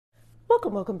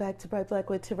Welcome back to Bright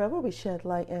Blackwood Tarot, where we shed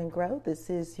light and grow. This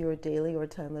is your daily or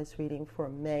timeless reading for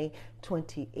May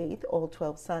 28th, all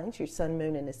 12 signs, your sun,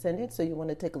 moon, and ascendant. So you want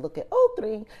to take a look at all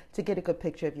three to get a good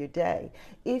picture of your day.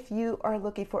 If you are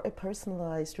looking for a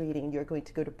personalized reading, you're going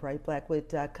to go to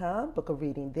brightblackwood.com, book a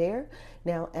reading there.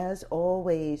 Now, as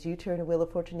always, you turn the wheel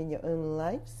of fortune in your own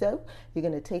life. So you're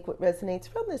going to take what resonates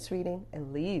from this reading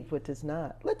and leave what does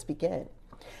not. Let's begin.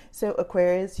 So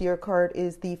Aquarius, your card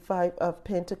is the Five of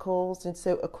Pentacles. And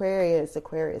so Aquarius. All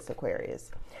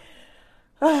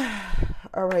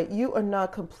right, you are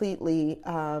not completely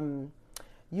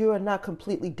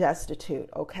destitute,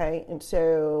 okay? And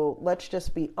so let's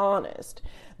just be honest.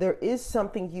 There is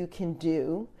something you can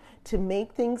do to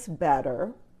make things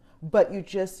better. But you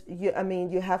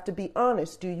have to be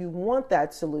honest. Do you want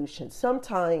that solution?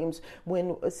 Sometimes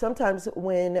when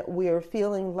we're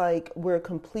feeling like we're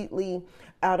completely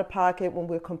out of pocket, when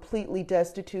we're completely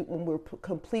destitute, when we're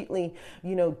completely,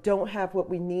 don't have what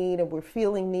we need, and we're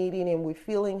feeling needy, and we're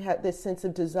feeling this sense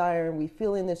of desire, and we're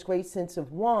feeling this great sense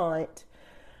of want,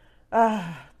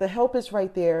 the help is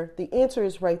right there. The answer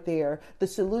is right there. The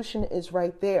solution is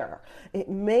right there. It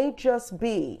may just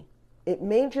be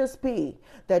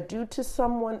that due to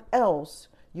someone else,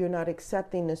 you're not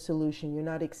accepting the solution. You're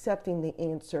not accepting the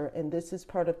answer. And this is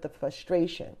part of the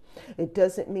frustration. It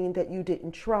doesn't mean that you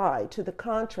didn't try. To the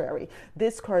contrary,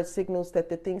 this card signals that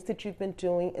the things that you've been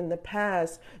doing in the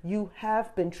past, you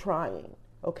have been trying.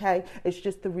 Okay, it's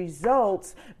just the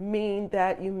results mean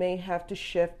that you may have to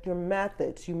shift your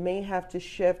methods. You may have to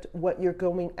shift what you're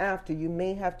going after. You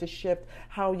may have to shift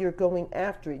how you're going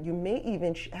after it. You may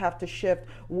even have to shift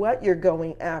what you're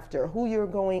going after, who you're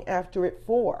going after it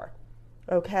for.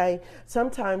 Okay,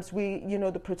 sometimes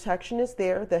the protection is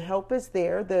there, the help is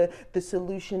there, the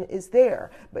solution is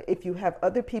there. But if you have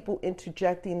other people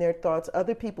interjecting their thoughts,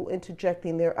 other people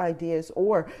interjecting their ideas,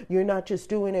 or you're not just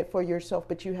doing it for yourself,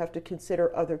 but you have to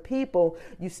consider other people,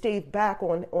 you stay back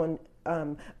on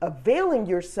availing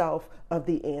yourself of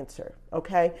the answer.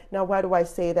 Okay, now why do I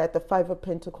say that? The Five of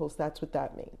Pentacles, that's what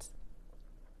that means.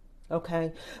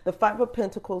 Okay, the Five of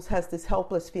Pentacles has this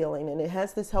helpless feeling, and it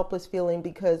has this helpless feeling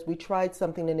because we tried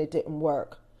something and it didn't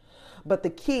work. But the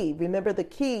key, remember the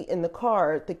key in the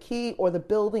card, the key or the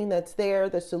building that's there,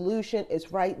 the solution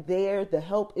is right there. The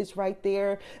help is right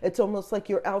there. It's almost like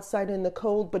you're outside in the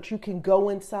cold, but you can go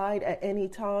inside at any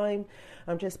time.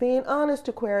 I'm just being honest,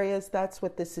 Aquarius. That's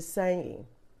what this is saying.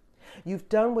 You've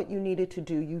done what you needed to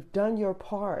do. You've done your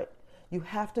part. You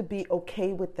have to be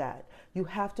okay with that. You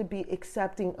have to be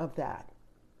accepting of that.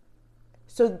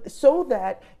 So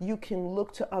that you can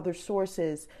look to other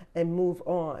sources and move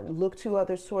on. Look to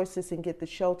other sources and get the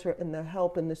shelter and the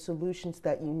help and the solutions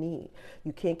that you need.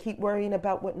 You can't keep worrying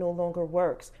about what no longer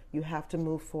works. You have to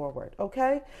move forward,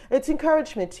 okay? It's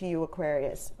encouragement to you,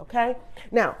 Aquarius, okay?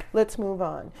 Now, let's move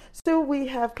on. So we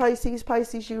have Pisces.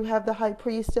 Pisces, you have the High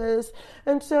Priestess.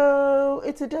 And so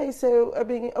it's a day. So,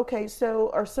 so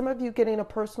are some of you getting a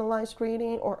personalized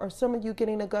reading, or are some of you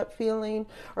getting a gut feeling?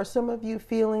 Are some of you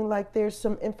feeling like there's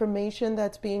some information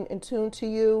that's being attuned to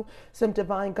you, some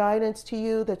divine guidance to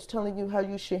you that's telling you how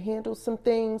you should handle some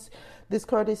things? This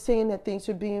card is saying that things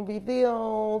are being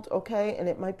revealed, okay? And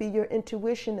it might be your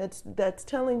intuition that's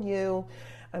telling you.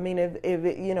 I mean,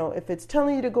 if it's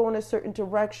telling you to go in a certain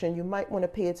direction, you might want to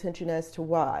pay attention as to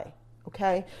why.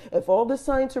 Okay? If all the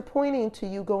signs are pointing to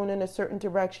you going in a certain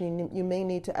direction, you may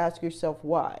need to ask yourself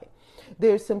why.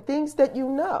 There's some things that you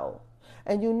know,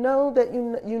 and you know that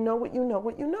you know what you know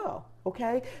what you know.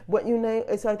 Okay, what you know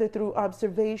is either through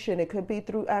observation, it could be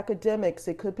through academics,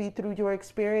 it could be through your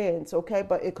experience, okay,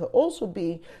 but it could also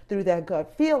be through that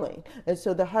gut feeling. And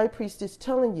so the High Priest is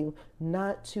telling you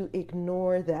not to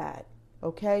ignore that,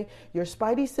 okay? Your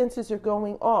spidey senses are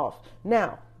going off.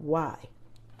 Now, why?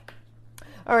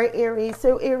 All right, Aries.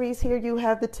 So Aries, here you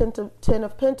have the Ten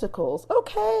of Pentacles.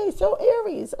 Okay, so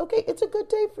Aries, okay, it's a good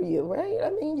day for you, right? I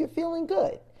mean, you're feeling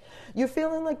good. You're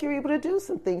feeling like you're able to do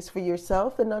some things for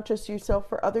yourself, and not just yourself,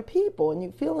 for other people. And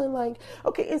you're feeling like,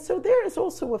 okay, and so there is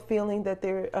also a feeling that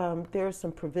there are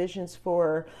some provisions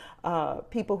for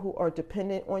people who are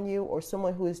dependent on you, or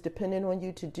someone who is dependent on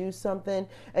you to do something,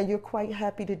 and you're quite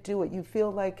happy to do it. You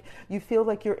feel like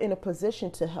you're in a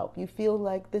position to help. You feel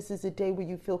like this is a day where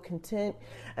you feel content,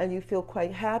 and you feel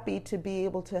quite happy to be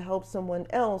able to help someone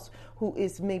else who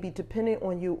is maybe dependent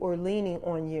on you or leaning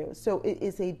on you. So it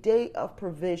is a day of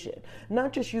provision.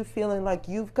 Not just you feeling like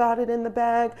you've got it in the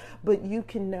bag, but you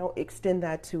can now extend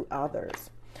that to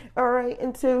others. All right,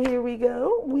 and so here we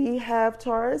go. We have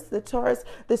Taurus. The Taurus,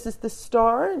 this is the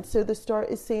star, and so the star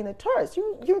is saying that Taurus,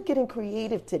 you're getting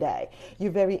creative today.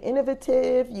 You're very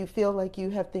innovative. You feel like you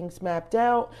have things mapped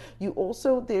out.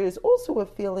 There's also a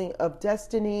feeling of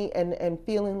destiny and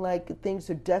feeling like things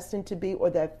are destined to be, or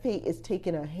that fate is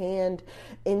taking a hand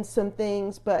in some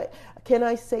things. But can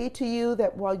I say to you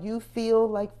that while you feel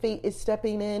like fate is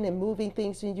stepping in and moving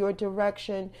things in your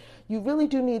direction, you really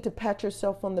do need to pat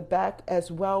yourself on the back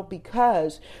as well,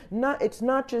 because it's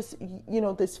not just,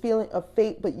 this feeling of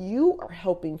fate, but you are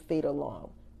helping fate along,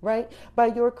 right? By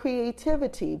your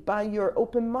creativity, by your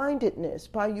open-mindedness,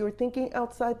 by your thinking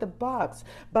outside the box,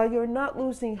 by your not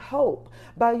losing hope,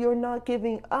 by your not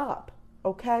giving up,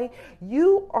 okay?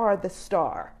 You are the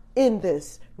star in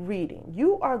this reading.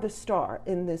 You are the star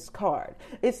in this card.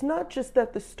 It's not just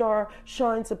that the star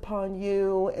shines upon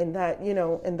you and that,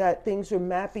 and that things are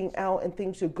mapping out and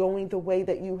things are going the way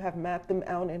that you have mapped them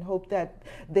out and hope that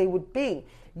they would be.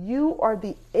 You are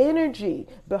the energy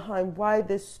behind why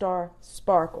this star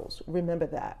sparkles. Remember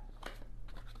that.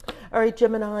 All right,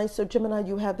 Gemini. So Gemini,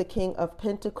 you have the King of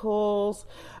Pentacles.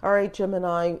 All right,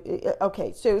 Gemini.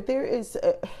 Okay, so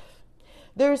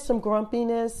there's some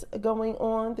grumpiness going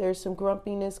on. There's some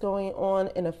grumpiness going on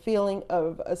and a feeling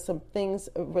of some things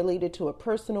related to a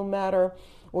personal matter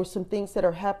or some things that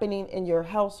are happening in your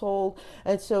household.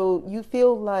 And so you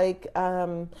feel like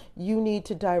you need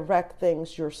to direct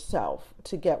things yourself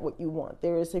to get what you want.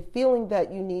 There is a feeling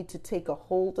that you need to take a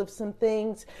hold of some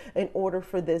things in order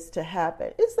for this to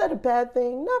happen. Is that a bad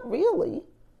thing? Not really.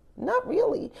 Not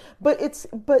really, but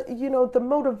the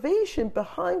motivation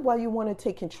behind why you want to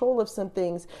take control of some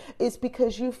things is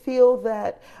because you feel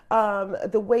that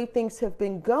the way things have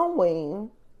been going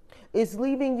is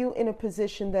leaving you in a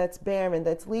position that's barren,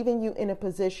 that's leaving you in a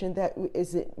position that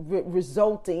is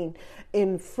resulting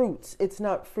in fruits. It's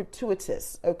not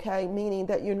fortuitous, okay? Meaning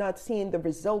that you're not seeing the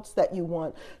results that you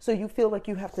want. So you feel like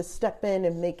you have to step in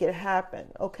and make it happen,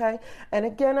 okay? And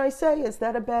again, I say, is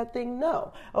that a bad thing?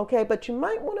 No, okay? But you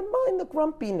might want to mind the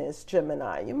grumpiness,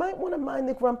 Gemini. You might want to mind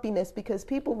the grumpiness because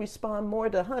people respond more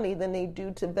to honey than they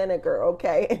do to vinegar,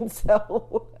 okay? And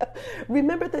so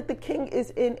remember that the king is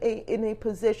in a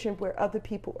position where other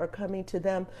people are coming to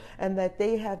them and that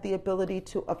they have the ability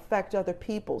to affect other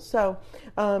people. So,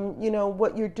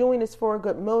 what you're doing is for a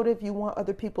good motive. You want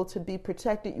other people to be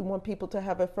protected. You want people to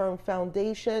have a firm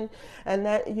foundation, and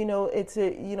that,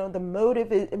 the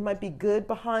motive, it might be good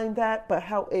behind that, but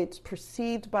how it's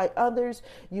perceived by others,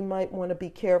 you might want to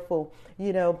be careful,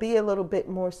 be a little bit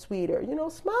more sweeter,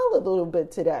 smile a little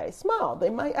bit today, smile. They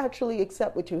might actually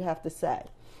accept what you have to say.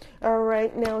 All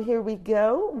right, now here we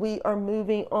go. We are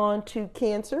moving on to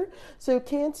Cancer. So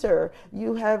Cancer,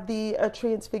 you have the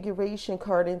Transfiguration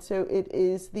card, and so it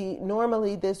is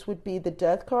normally this would be the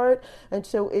Death card, and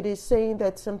so it is saying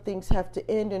that some things have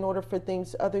to end in order for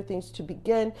other things to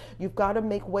begin. You've got to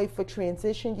make way for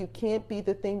transition. You can't be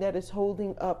the thing that is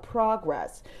holding up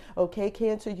progress. Okay,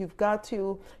 Cancer, you've got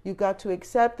to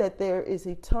accept that there is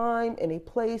a time and a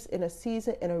place and a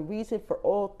season and a reason for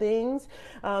all things.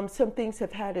 Some things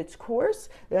have had its course,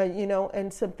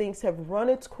 and some things have run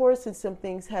its course and some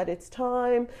things had its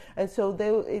time. And so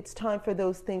it's time for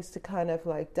those things to kind of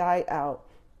like die out.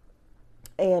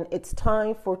 And it's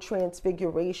time for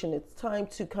transfiguration. It's time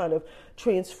to kind of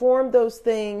transform those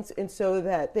things, and so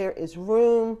that there is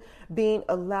room being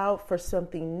allowed for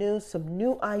something new, some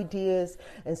new ideas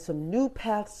and some new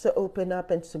paths to open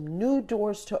up and some new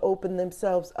doors to open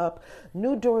themselves up,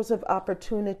 new doors of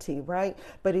opportunity, right?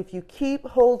 But if you keep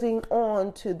holding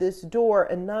on to this door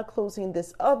and not closing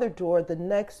this other door, the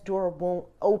next door won't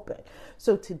open.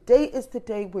 So today is the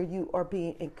day where you are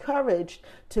being encouraged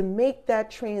to make that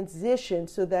transition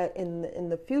so that in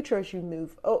the future, as you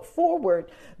move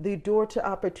forward, the door to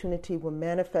opportunity will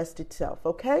manifest itself,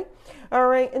 okay? All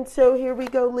right, and so here we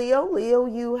go, Leo. Leo,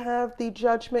 you have the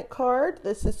Judgment card.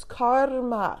 This is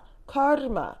karma.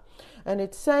 And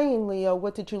it's saying, Leo,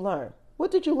 what did you learn? What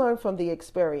did you learn from the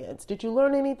experience? Did you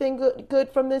learn anything good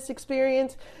from this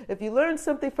experience? If you learned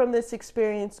something from this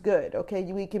experience, good. Okay,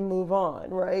 we can move on,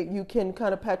 right? You can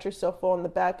kind of pat yourself on the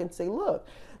back and say, look,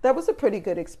 that was a pretty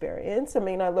good experience. I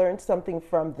mean, I learned something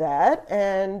from that,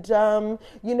 and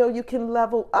you can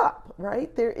level up,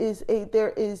 right? There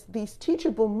is these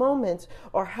teachable moments,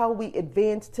 or how we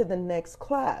advance to the next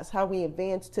class, how we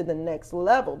advance to the next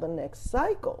level, the next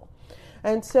cycle.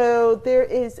 And so there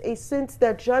is a sense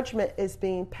that judgment is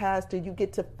being passed, and you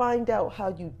get to find out how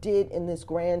you did in this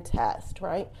grand test,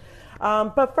 right?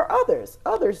 But for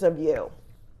others of you,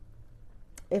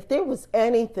 if there was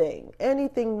anything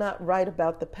not right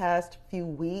about the past few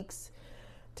weeks,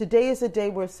 Today is a day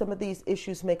where some of these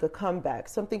issues make a comeback.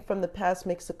 Something from the past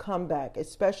makes a comeback,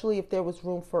 especially if there was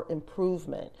room for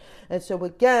improvement. And so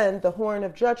again, the horn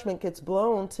of judgment gets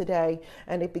blown today,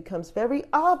 and it becomes very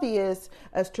obvious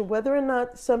as to whether or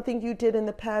not something you did in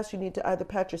the past, you need to either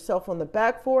pat yourself on the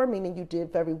back for, meaning you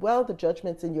did very well, the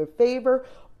judgment's in your favor,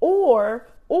 or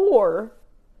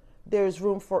there's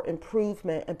room for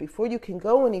improvement. And before you can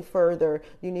go any further,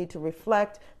 you need to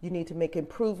reflect, you need to make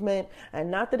improvement. And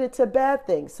not that it's a bad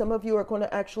thing. Some of you are going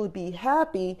to actually be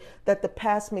happy that the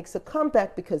past makes a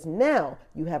comeback because now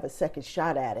you have a second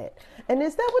shot at it. And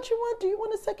is that what you want? Do you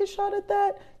want a second shot at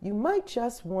that? You might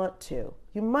just want to.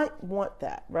 You might want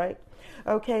that, right?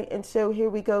 Okay, and so here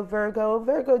we go, Virgo.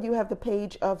 Virgo, you have the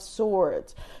Page of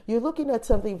Swords. You're looking at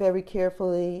something very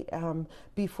carefully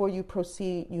before you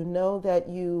proceed. You know that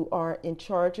you are in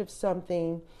charge of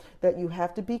something that you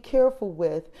have to be careful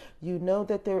with. You know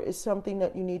that there is something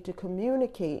that you need to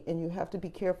communicate, and you have to be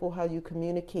careful how you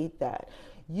communicate that.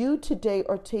 You today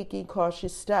are taking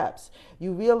cautious steps.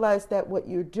 You realize that what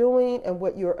you're doing and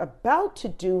what you're about to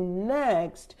do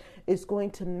next is going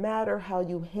to matter how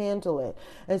you handle it.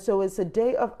 And so it's a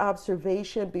day of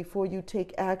observation before you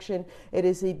take action. It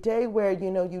is a day where,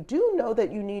 you do know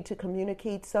that you need to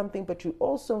communicate something, but you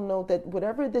also know that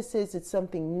whatever this is, it's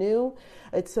something new.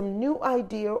 It's some new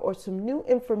idea or some new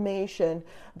information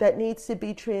that needs to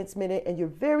be transmitted. And you're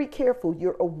very careful.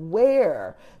 You're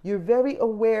aware. You're very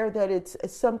aware that it's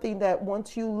something that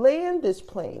once you land this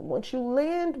plane, once you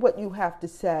land what you have to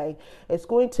say, it's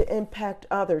going to impact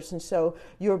others. And so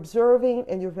you're observing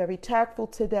and you're very tactful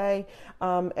today.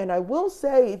 And I will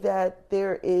say that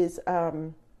there is,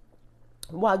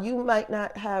 while you might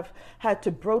not have had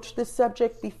to broach this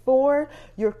subject before,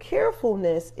 your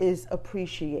carefulness is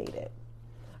appreciated.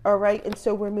 All right. And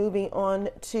so we're moving on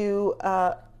to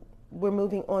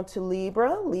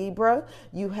Libra. Libra,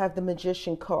 you have the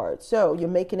Magician card. So you're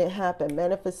making it happen.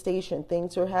 Manifestation,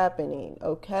 things are happening.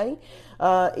 Okay.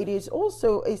 It is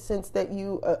also a sense that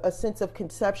a sense of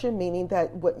conception, meaning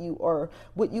that what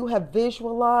you have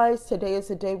visualized, today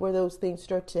is a day where those things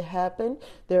start to happen.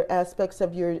 There are aspects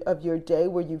of your day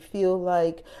where you feel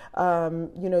like,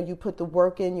 you put the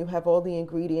work in, you have all the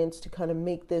ingredients to kind of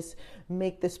make this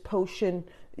potion,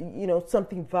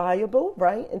 something viable,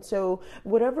 right? And so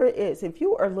whatever it is, if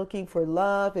you are looking for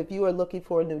love, if you are looking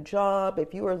for a new job,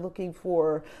 if you are looking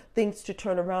for things to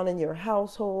turn around in your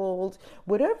household,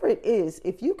 whatever it is,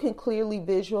 if you can clearly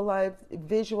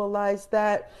visualize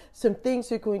that, some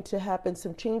things are going to happen,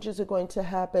 some changes are going to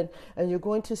happen, and you're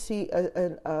going to see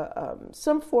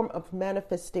some form of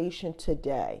manifestation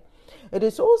today. It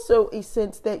is also a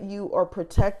sense that you are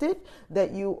protected,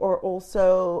 that you are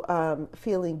also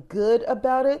feeling good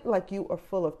about it, like you are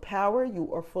full of power,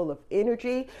 you are full of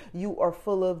energy, you are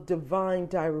full of divine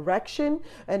direction,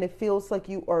 and it feels like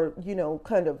you are,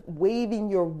 kind of waving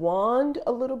your wand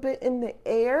a little bit in the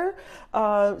air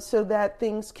so that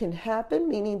things can happen,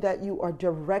 meaning that you are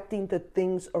directing the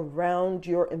things around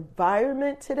your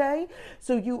environment today.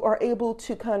 So you are able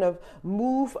to kind of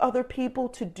move other people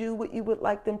to do what you would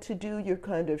like them to do. You're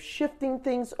kind of shifting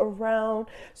things around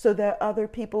so that other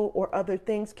people or other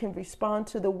things can respond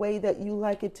to the way that you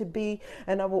like it to be.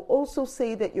 And I will also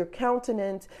say that your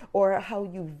countenance or how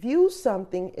you view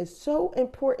something is so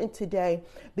important today,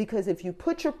 because if you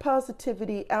put your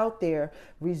positivity out there,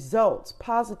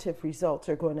 positive results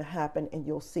are going to happen, and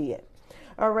you'll see it.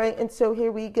 All right, and so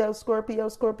here we go, Scorpio.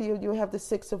 Scorpio, you have the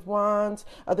Six of Wands.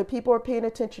 Other people are paying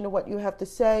attention to what you have to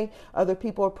say. Other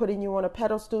people are putting you on a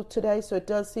pedestal today. So it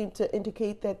does seem to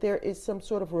indicate that there is some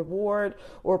sort of reward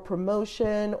or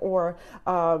promotion or,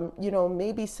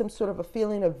 maybe some sort of a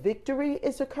feeling of victory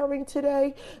is occurring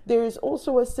today. There is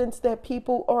also a sense that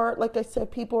people are, like I said,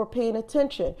 people are paying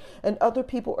attention, and other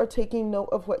people are taking note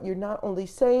of what you're not only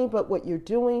saying, but what you're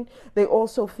doing. They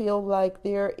also feel like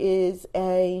there is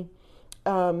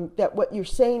that what you're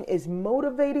saying is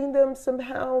motivating them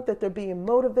somehow, that they're being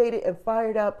motivated and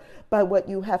fired up by what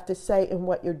you have to say and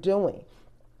what you're doing.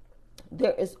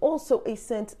 There is also a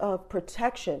sense of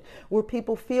protection where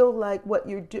people feel like what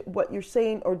you're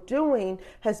saying or doing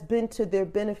has been to their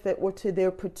benefit or to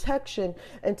their protection.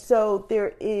 And so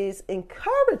there is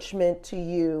encouragement to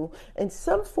you in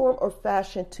some form or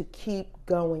fashion to keep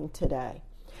going today.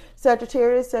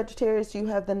 Sagittarius, you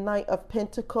have the Knight of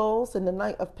Pentacles, and the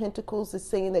Knight of Pentacles is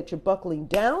saying that you're buckling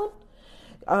down,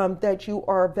 that you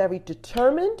are very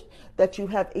determined, that you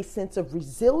have a sense of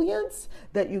resilience,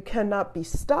 that you cannot be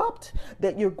stopped,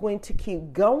 that you're going to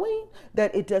keep going,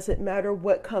 that it doesn't matter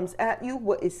what comes at you,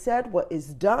 what is said, what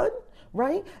is done,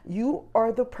 right? You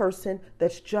are the person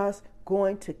that's just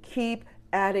going to keep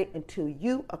at it until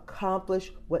you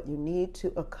accomplish what you need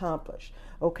to accomplish.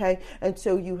 Okay, and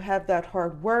so you have that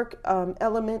hard work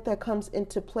element that comes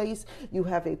into place. You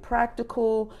have a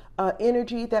practical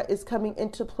energy that is coming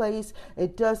into place.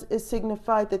 It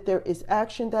signify that there is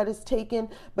action that is taken,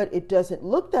 but it doesn't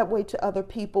look that way to other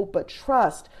people. But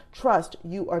trust,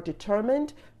 you are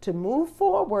determined to move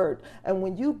forward. And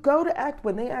when you go to act,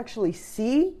 when they actually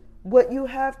see what you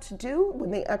have to do,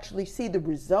 when they actually see the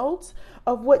results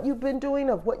of what you've been doing,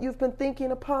 of what you've been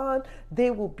thinking upon,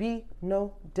 there will be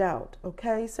no doubt.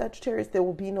 Okay, Sagittarius, there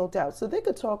will be no doubt. So they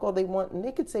could talk all they want and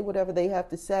they could say whatever they have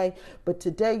to say, but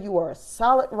today you are a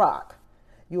solid rock.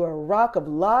 You are a rock of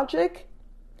logic.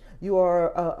 You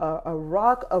are a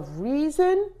rock of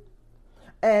reason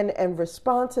and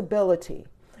responsibility.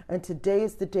 And today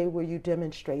is the day where you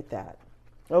demonstrate that.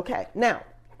 Okay, now,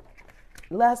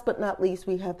 last but not least,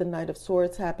 we have the Knight of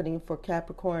Swords happening for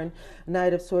Capricorn.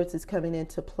 Knight of Swords is coming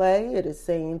into play. It is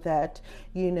saying that,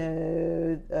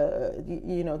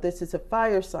 this is a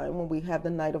fire sign when we have the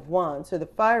Knight of Wands. So the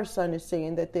fire sign is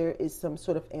saying that there is some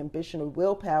sort of ambition or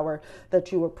willpower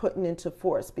that you are putting into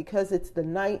force. Because it's the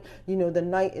Knight, the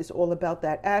Knight is all about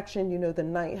that action. The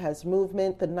Knight has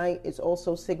movement. The Knight is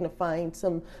also signifying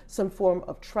some form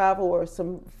of travel or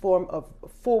some form of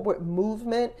forward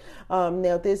movement.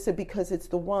 Now, this is because it's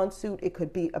the wand suit, it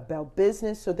could be about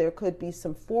business. So there could be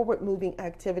some forward moving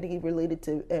activity related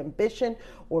to ambition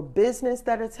or business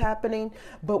that is happening.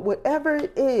 But whatever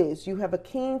it is, you have a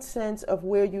keen sense of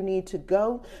where you need to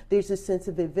go. There's a sense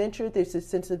of adventure. There's a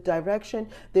sense of direction.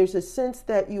 There's a sense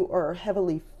that you are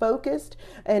heavily focused.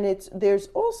 And there's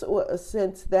also a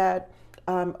sense that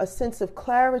a sense of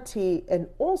clarity and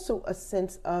also a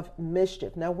sense of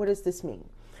mischief. Now, what does this mean?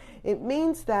 It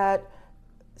means that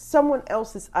someone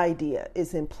else's idea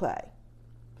is in play.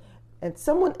 And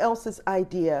someone else's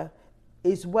idea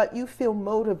is what you feel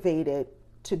motivated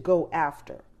to go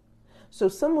after. So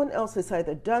someone else has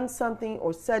either done something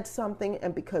or said something,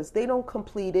 and because they don't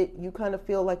complete it, you kind of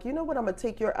feel like, you know what, I'm going to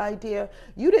take your idea.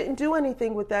 You didn't do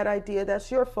anything with that idea.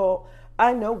 That's your fault.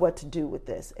 I know what to do with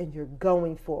this, and you're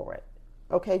going for it.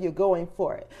 Okay, you're going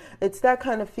for it. It's that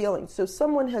kind of feeling. So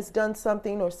someone has done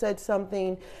something or said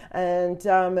something, and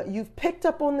you've picked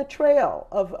up on the trail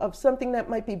of something that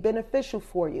might be beneficial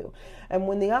for you. And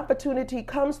when the opportunity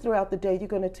comes throughout the day, you're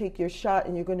going to take your shot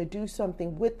and you're going to do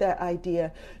something with that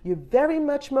idea. You're very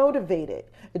much motivated.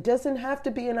 It doesn't have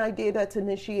to be an idea that's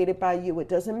initiated by you. It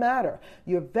doesn't matter.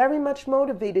 You're very much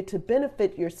motivated to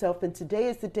benefit yourself. And today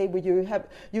is the day where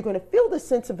you're going to feel the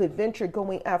sense of adventure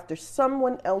going after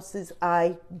someone else's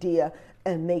idea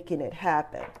and making it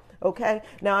happen. Okay.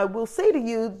 Now I will say to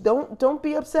you, don't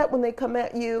be upset when they come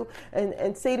at you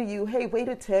and say to you, hey, wait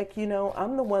a tick,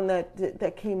 I'm the one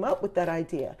that came up with that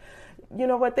idea. You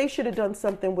know what? They should have done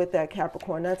something with that,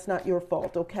 Capricorn. That's not your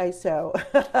fault. Okay. So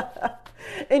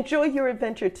enjoy your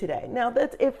adventure today. Now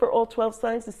that's it for all 12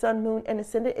 signs, the sun, moon, and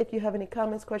ascendant. If you have any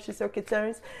comments, questions, or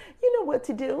concerns, you know what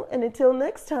to do. And until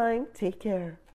next time, take care.